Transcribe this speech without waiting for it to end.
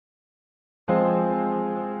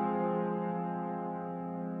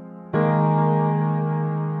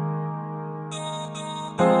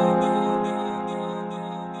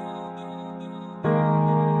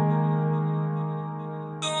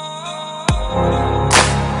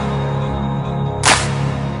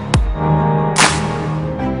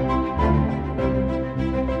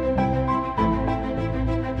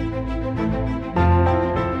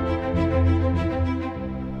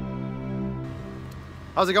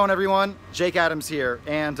How's it going, everyone? Jake Adams here,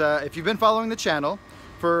 and if you've been following the channel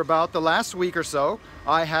for about the last week or so,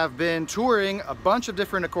 I have been touring a bunch of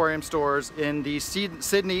different aquarium stores in the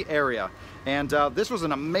Sydney area. And this was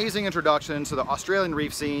an amazing introduction to the Australian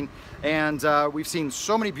reef scene, and we've seen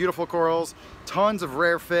so many beautiful corals, tons of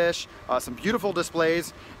rare fish, some beautiful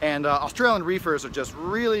displays, and Australian reefers are just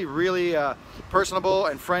really personable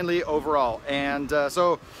and friendly overall. And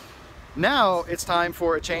so now it's time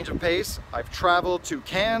for a change of pace. I've traveled to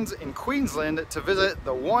Cairns in Queensland to visit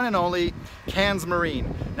the one and only Cairns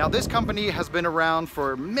Marine. Now, this company has been around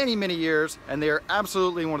for many years, and they are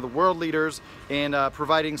absolutely one of the world leaders in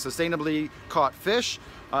providing sustainably caught fish,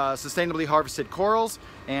 sustainably harvested corals.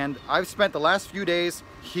 And I've spent the last few days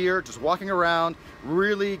here just walking around,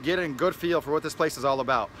 really getting a good feel for what this place is all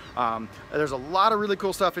about. There's a lot of really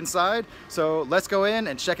cool stuff inside, so let's go in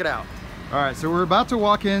and check it out. All right, so we're about to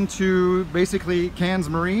walk into basically Cairns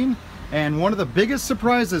Marine, and one of the biggest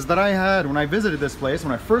surprises that I had when I visited this place,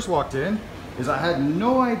 when I first walked in, is I had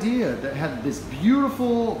no idea that it had this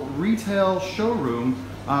beautiful retail showroom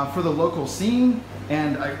for the local scene,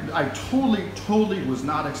 and I totally was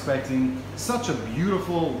not expecting such a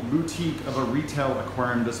beautiful boutique of a retail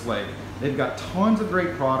aquarium display. They've got tons of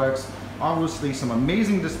great products, obviously some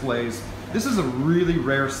amazing displays. This is a really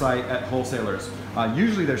rare sight at wholesalers.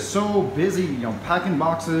 Usually they're so busy, packing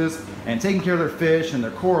boxes and taking care of their fish and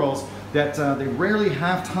their corals that they rarely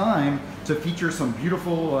have time to feature some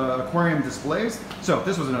beautiful aquarium displays. So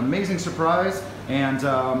this was an amazing surprise, and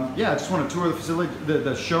yeah, I just want to tour the facility,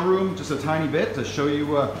 the showroom, just a tiny bit to show you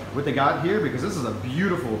what they got here, because this is a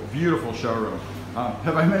beautiful showroom.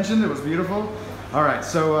 Have I mentioned it was beautiful? All right,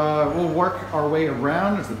 so we'll work our way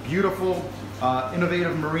around. It's a beautiful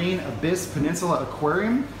innovative marine Abyss Peninsula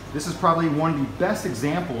Aquarium. This is probably one of the best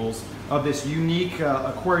examples of this unique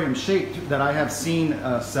aquarium shape that I have seen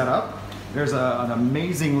set up. There's an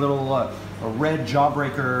amazing little a red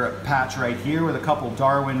jawbreaker patch right here with a couple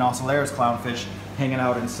Darwin Ocellaris clownfish hanging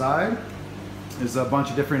out inside. There's a bunch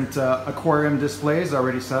of different aquarium displays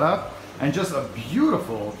already set up, and just a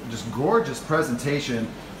beautiful, just gorgeous presentation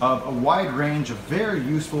of a wide range of very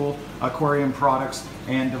useful aquarium products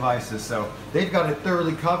and devices. So they've got it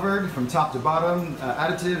thoroughly covered from top to bottom,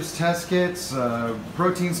 additives, test kits,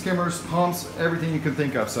 protein skimmers, pumps, everything you can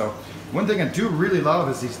think of. So one thing I do really love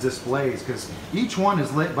is these displays, because each one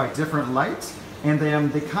is lit by different lights, and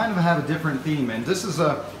they kind of have a different theme. And this is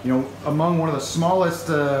among one of the smallest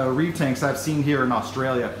reef tanks I've seen here in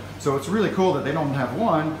Australia. So it's really cool that they don't have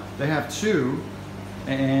one, they have two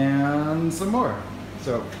and some more.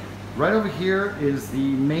 So right over here is the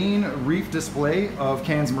main reef display of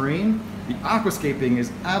Cairns Marine. The aquascaping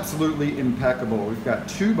is absolutely impeccable. We've got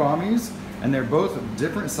two bommies, and they're both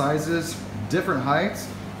different sizes, different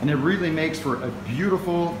heights, and it really makes for a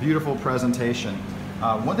beautiful presentation.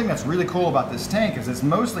 One thing that's really cool about this tank is it's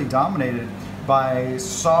mostly dominated by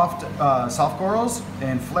soft corals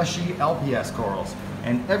and fleshy LPS corals,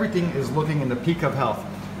 and everything is looking in the peak of health.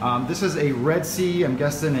 This is a Red Sea, I'm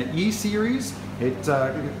guessing an E series. It's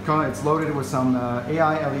loaded with some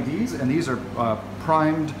AI LEDs, and these are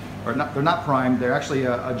primed, or not, they're not primed, they're actually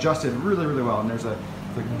adjusted really well. And there's a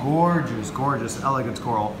gorgeous elegance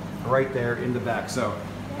coral right there in the back. So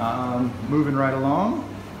moving right along.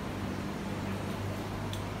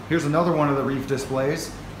 Here's another one of the reef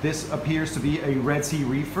displays. This appears to be a Red Sea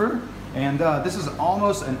reefer, and this is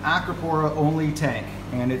almost an Acropora only tank,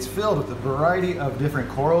 and it's filled with a variety of different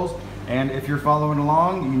corals. And if you're following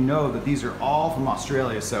along, you know that these are all from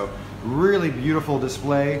Australia. So really beautiful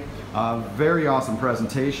display, very awesome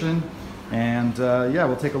presentation. And yeah,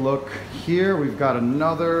 we'll take a look here. We've got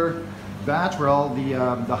another batch where all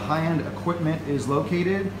the high-end equipment is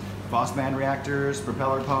located. Boss band reactors,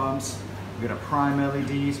 propeller pumps. We've got a prime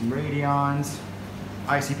LED, some radions,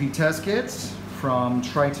 ICP test kits from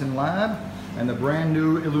Triton Lab, and the brand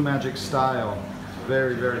new Illumagic style.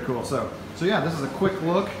 Very cool. So yeah, this is a quick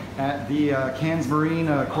look at the Cairns Marine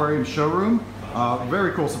Aquarium showroom.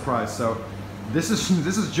 Very cool surprise. So this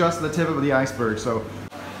is just the tip of the iceberg. So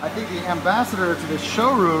I think the ambassador to this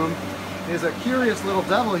showroom is a curious little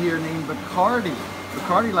devil here named Bacardi.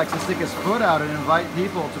 Bacardi likes to stick his foot out and invite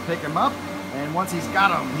people to pick him up, and once he's got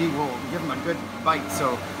him, he will give him a good bite.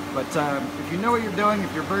 So, but if you know what you're doing,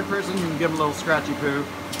 if you're a bird person, you can give him a little scratchy poo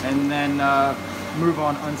and then move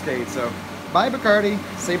on unscathed. So bye, Bacardi.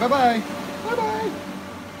 Say bye-bye. Bye-bye.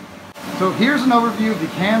 So here's an overview of the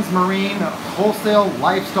Cairns Marine wholesale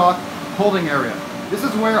livestock holding area. This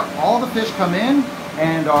is where all the fish come in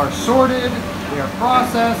and are sorted, they are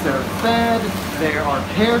processed, they're fed, they are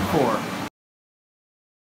cared for.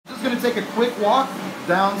 I'm just going to take a quick walk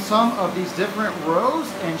down some of these different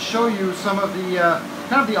rows and show you some of the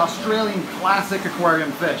kind of the Australian classic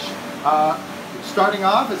aquarium fish. Starting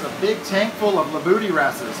off is a big tank full of labooty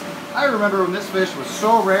wrasses. I remember when this fish was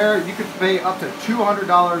so rare, you could pay up to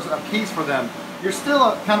 $200 a piece for them. You're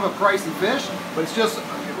still kind of a pricey fish, but it's just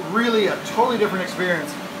really a totally different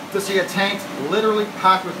experience to see a tank literally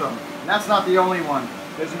packed with them. And that's not the only one.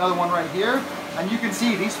 There's another one right here, and you can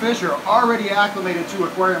see these fish are already acclimated to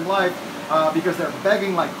aquarium life because they're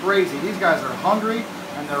begging like crazy. These guys are hungry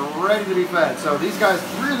and they're ready to be fed. So these guys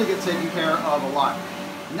really get taken care of a lot.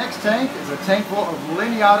 Next tank is a tank full of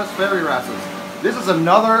lineatus fairy wrasses. This is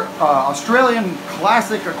another Australian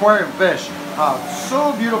classic aquarium fish.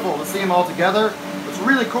 So beautiful to see them all together. What's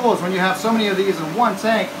really cool is when you have so many of these in one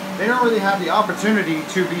tank, they don't really have the opportunity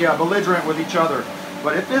to be belligerent with each other.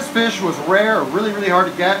 But if this fish was rare or really, really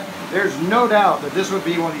hard to get, there's no doubt that this would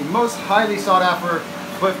be one of the most highly sought after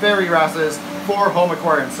fairy wrasses for home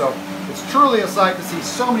aquariums. So it's truly a sight to see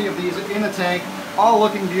so many of these in the tank, all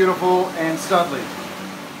looking beautiful and studly.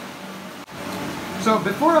 So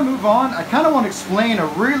before I move on, I kind of want to explain a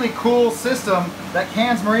really cool system that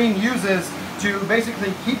Cairns Marine uses to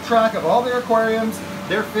basically keep track of all their aquariums,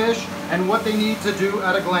 their fish, and what they need to do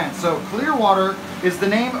at a glance. So Clearwater is the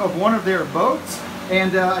name of one of their boats,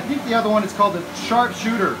 and I think the other one is called the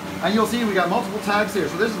Sharpshooter. And you'll see we got multiple tags here.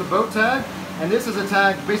 So this is the boat tag, and this is a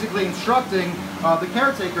tag basically instructing the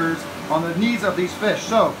caretakers on the needs of these fish.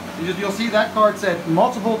 So you'll see that card said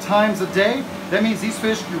multiple times a day. That means these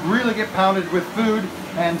fish really get pounded with food,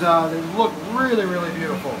 and they look really, really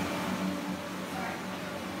beautiful.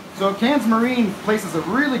 So Cairns Marine places a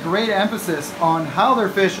really great emphasis on how their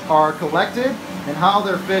fish are collected and how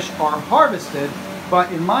their fish are harvested.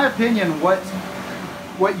 But in my opinion, what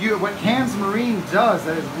Cairns Marine does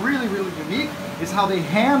that is really, really unique is how they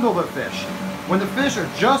handle the fish. When the fish are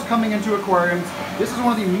just coming into aquariums, this is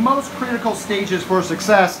one of the most critical stages for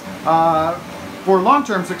success, for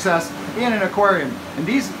long-term success in an aquarium. And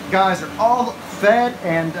these guys are all fed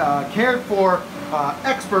and cared for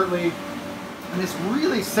expertly, and this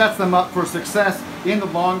really sets them up for success in the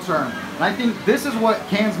long term. And I think this is what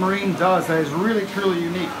Cairns Marine does that is really, truly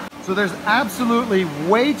unique. So there's absolutely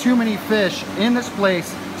way too many fish in this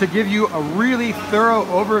place to give you a really thorough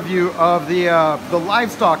overview of the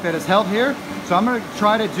livestock that is held here. So I'm going to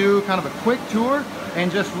try to do kind of a quick tour and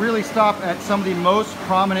just really stop at some of the most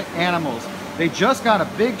prominent animals. They just got a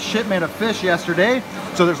big shipment of fish yesterday,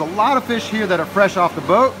 so there's a lot of fish here that are fresh off the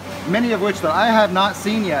boat, many of which that I have not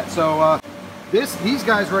seen yet. So these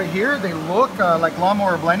guys right here, they look like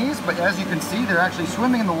lawnmower blennies, but as you can see, they're actually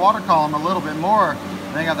swimming in the water column a little bit more.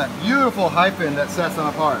 And they got that beautiful hyphen that sets them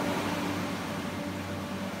apart.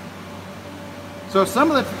 So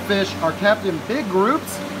some of the fish are kept in big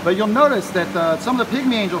groups, but you'll notice that some of the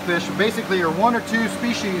pygmy angelfish basically are 1 or 2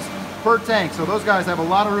 species per tank. So those guys have a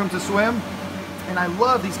lot of room to swim. And I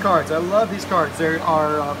love these cards. I love these cards. They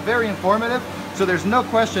are very informative. So there's no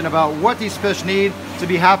question about what these fish need to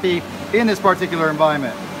be happy in this particular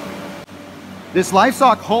environment. This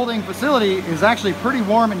livestock holding facility is actually pretty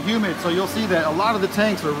warm and humid, so you'll see that a lot of the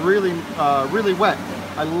tanks are really, really wet.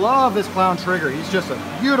 I love this clown trigger. He's just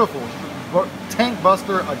a beautiful tank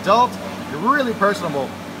buster adult. Really personable.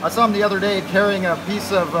 I saw him the other day carrying a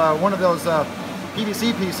piece of one of those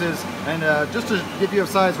PVC pieces, and just to give you a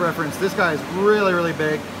size reference, this guy is really, really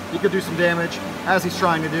big. He could do some damage as he's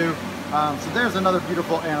trying to do. So there's another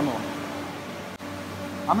beautiful animal.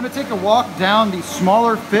 I'm going to take a walk down these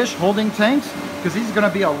smaller fish holding tanks because these are going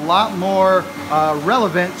to be a lot more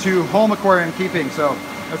relevant to home aquarium keeping. So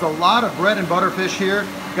there's a lot of bread and butter fish here.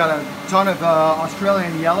 We've got a ton of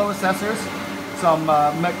Australian yellow assessors, some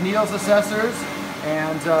McNeil's assessors,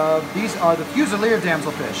 and these are the Fusilier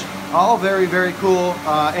damselfish. All very, very cool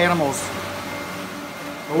animals.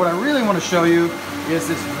 But what I really want to show you is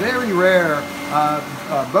this very rare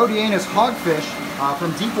Bodianus hogfish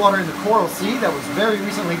from deep water in the Coral Sea that was very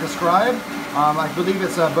recently described. I believe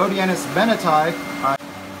it's Bodianus bennetii.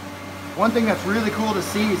 One thing that's really cool to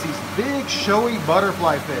see is these big showy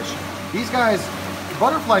butterfly fish. These guys,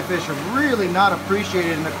 butterfly fish, are really not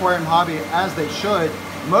appreciated in the aquarium hobby as they should.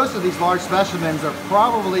 Most of these large specimens are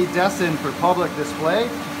probably destined for public display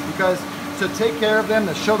because to take care of them,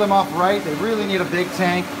 to show them off right, they really need a big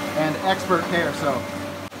tank and expert care. So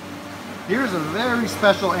here's a very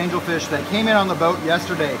special angelfish that came in on the boat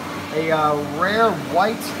yesterday, a rare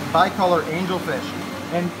white bicolor angelfish.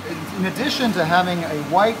 And in addition to having a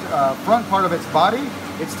white front part of its body,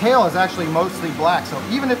 its tail is actually mostly black. So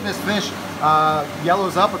even if this fish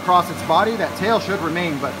yellows up across its body, that tail should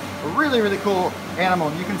remain. But a really, really cool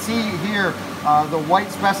animal. You can see here the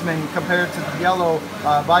white specimen compared to the yellow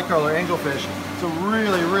bicolor angelfish. It's a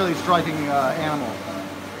really, really striking animal.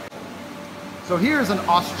 So here's an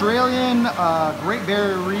Australian Great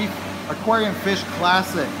Barrier Reef aquarium fish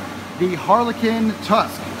classic, the Harlequin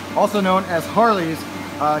tusk, also known as Harleys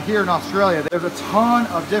here in Australia. There's a ton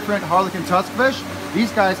of different Harlequin tusk fish.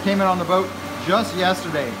 These guys came in on the boat just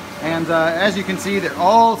yesterday, and as you can see, they're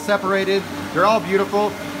all separated, they're all beautiful.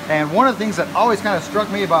 And one of the things that always kind of struck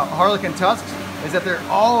me about Harlequin tusks is that they're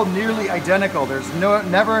all nearly identical. There's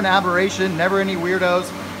never an aberration, never any weirdos.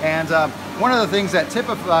 And one of the things that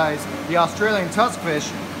typifies the Australian tusk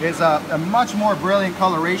fish is a much more brilliant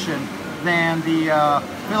coloration than the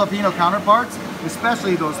Filipino counterparts,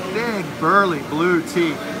 especially those big burly blue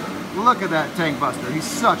teeth. Look at that tank buster, he's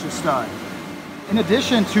such a stud. In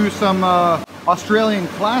addition to some Australian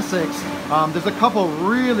classics, there's a couple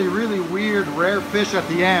really weird rare fish at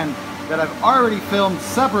the end that I've already filmed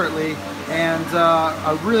separately, and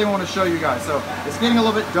I really want to show you guys. So it's getting a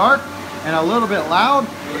little bit dark and a little bit loud,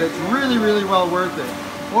 but it's really well worth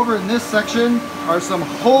it. Over in this section are some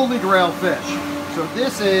holy grail fish. So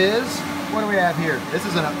this is, what do we have here? This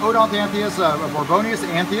is an Odontanthius, a Borbonius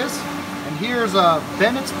anthias, and here's a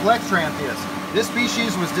Bennett's Plectrantheus. This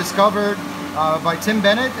species was discovered by Tim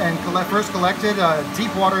Bennett and first collected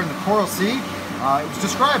deep water in the Coral Sea. It was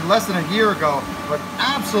described less than a year ago, but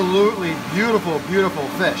absolutely beautiful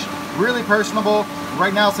fish. Really personable.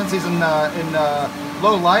 Right now, since he's in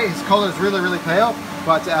low light, his color is really pale,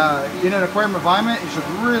 but in an aquarium environment, it should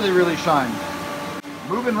really shine.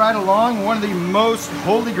 Moving right along, one of the most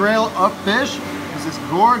holy grail of fish is this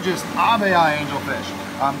gorgeous Abai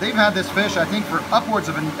angelfish. They've had this fish, I think, for upwards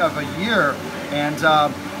of a year, and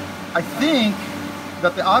I think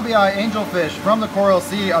that the Abai angelfish from the Coral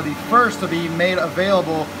Sea are the first to be made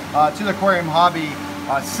available to the aquarium hobby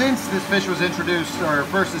since this fish was introduced or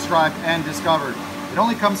first described and discovered. It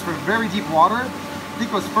only comes from very deep water. I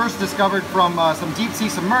think it was first discovered from some deep sea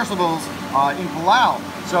submersibles in Palau.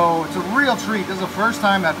 So it's a real treat. This is the first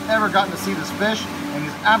time I've ever gotten to see this fish, and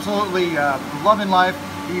he's absolutely loving life.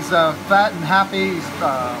 He's fat and happy.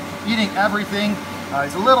 He's eating everything.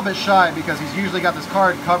 He's a little bit shy because he's usually got this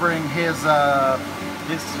card covering his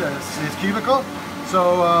cubicle.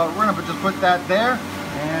 So we're gonna just put that there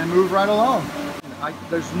and move right along.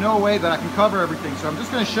 There's no way that I can cover everything, so I'm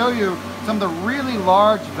just going to show you some of the really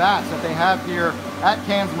large vats that they have here at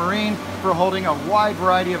Cairns Marine for holding a wide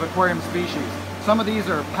variety of aquarium species. Some of these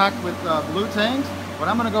are packed with blue tangs, but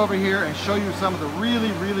I'm going to go over here and show you some of the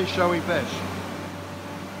really showy fish.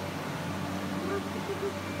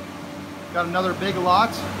 Got another big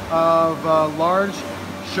lot of large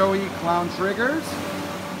showy clown triggers.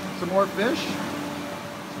 Some more fish.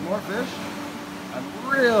 A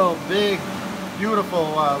real big, beautiful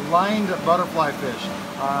lined butterfly fish.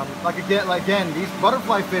 Again, these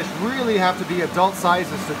butterfly fish really have to be adult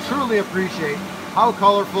sizes to truly appreciate how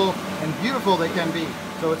colorful and beautiful they can be.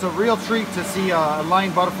 So it's a real treat to see a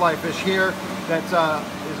lined butterfly fish here that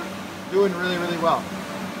is doing really well.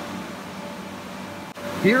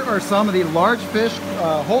 Here are some of the large fish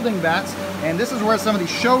holding vats, and this is where some of the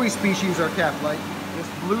showy species are kept, like this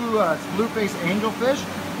blue-faced angelfish.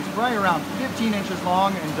 He's probably around 15 inches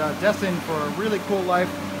long and destined for a really cool life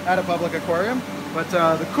at a public aquarium. But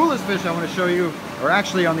the coolest fish I want to show you are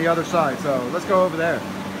actually on the other side, so let's go over there.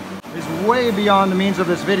 It's way beyond the means of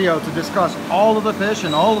this video to discuss all of the fish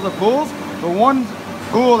and all of the pools, but one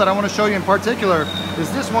pool that I want to show you in particular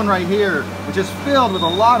is this one right here, which is filled with a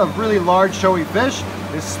lot of really large showy fish,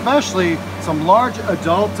 especially some large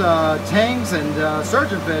adult tangs and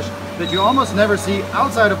surgeonfish that you almost never see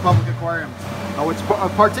outside of public aquariums. What's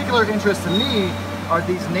of particular interest to me are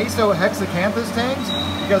these Naso-hexacanthus tangs,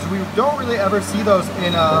 because we don't really ever see those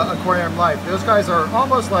in aquarium life. Those guys are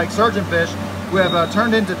almost like surgeonfish who have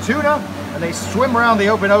turned into tuna, and they swim around the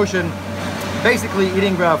open ocean basically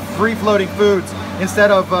eating free-floating foods instead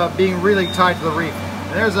of being really tied to the reef.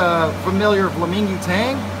 And there's a familiar flamingo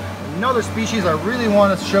tang. Another species I really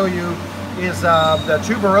want to show you is the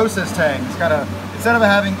tuberosus tang. It's got instead of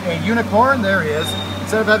having a unicorn, there he is.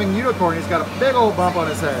 Instead of having a unicorn, he's got a big old bump on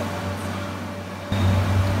his head.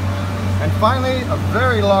 And finally, a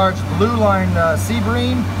very large blue line sea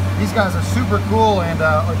bream. These guys are super cool, and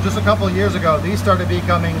just a couple of years ago, these started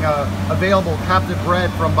becoming available captive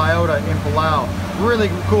bred from biota in Palau. Really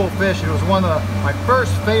cool fish. It was one of my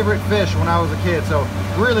first favorite fish when I was a kid, so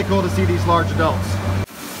really cool to see these large adults.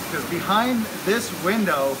 Because behind this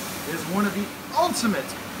window is one of the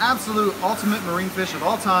absolute ultimate marine fish of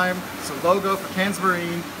all time. It's a logo for Cairns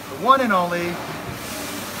Marine, the one and only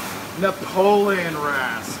Napoleon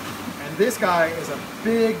wrasse. And this guy is a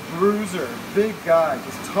big bruiser, big guy,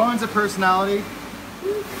 just tons of personality.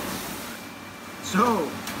 So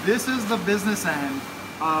this is the business end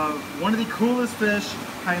of one of the coolest fish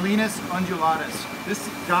Hylinus undulatus. This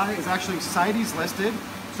guy is actually CITES listed,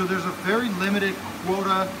 so there's a very limited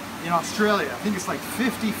quota in Australia. I think it's like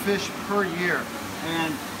 50 fish per year.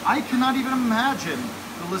 And I cannot even imagine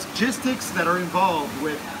the logistics that are involved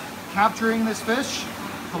with capturing this fish,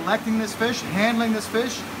 collecting this fish, handling this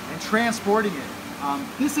fish, and transporting it.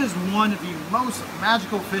 This is one of the most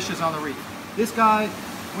magical fishes on the reef. This guy,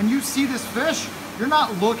 when you see this fish, you're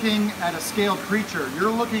not looking at a scaled creature.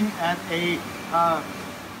 You're looking at a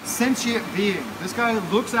sentient being. This guy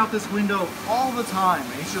looks out this window all the time.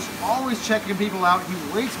 And he's just always checking people out.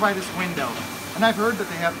 He waits by this window. And I've heard that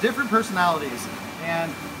they have different personalities.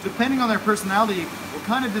 And depending on their personality will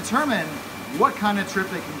kind of determine what kind of trip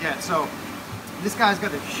they can get. So this guy's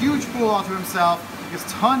got a huge pool all to himself. He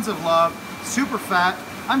gets tons of love, super fat.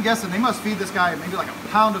 I'm guessing they must feed this guy maybe like a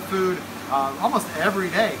pound of food almost every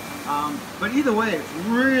day. But either way, it's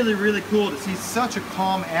really, really cool to see such a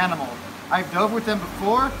calm animal. I've dove with them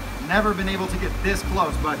before, never been able to get this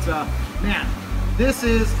close, but man, this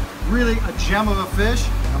is really a gem of a fish.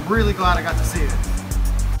 I'm really glad I got to see it.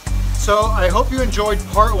 So I hope you enjoyed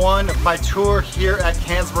part one of my tour here at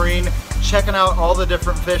Cairns Marine, checking out all the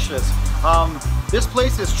different fishes. This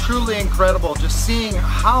place is truly incredible, just seeing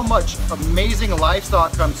how much amazing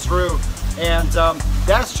livestock comes through, and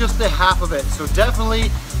that's just the half of it. So definitely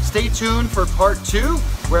stay tuned for part two,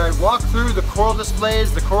 where I walk through the coral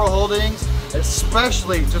displays, the coral holdings,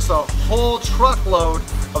 especially just a whole truckload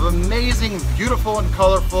of amazing, beautiful and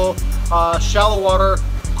colorful shallow water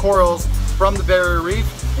corals from the Barrier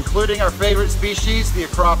Reef, including our favorite species, the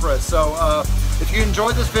Acropolis. So if you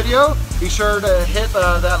enjoyed this video, be sure to hit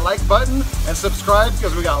that like button and subscribe,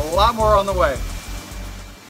 because we got a lot more on the way.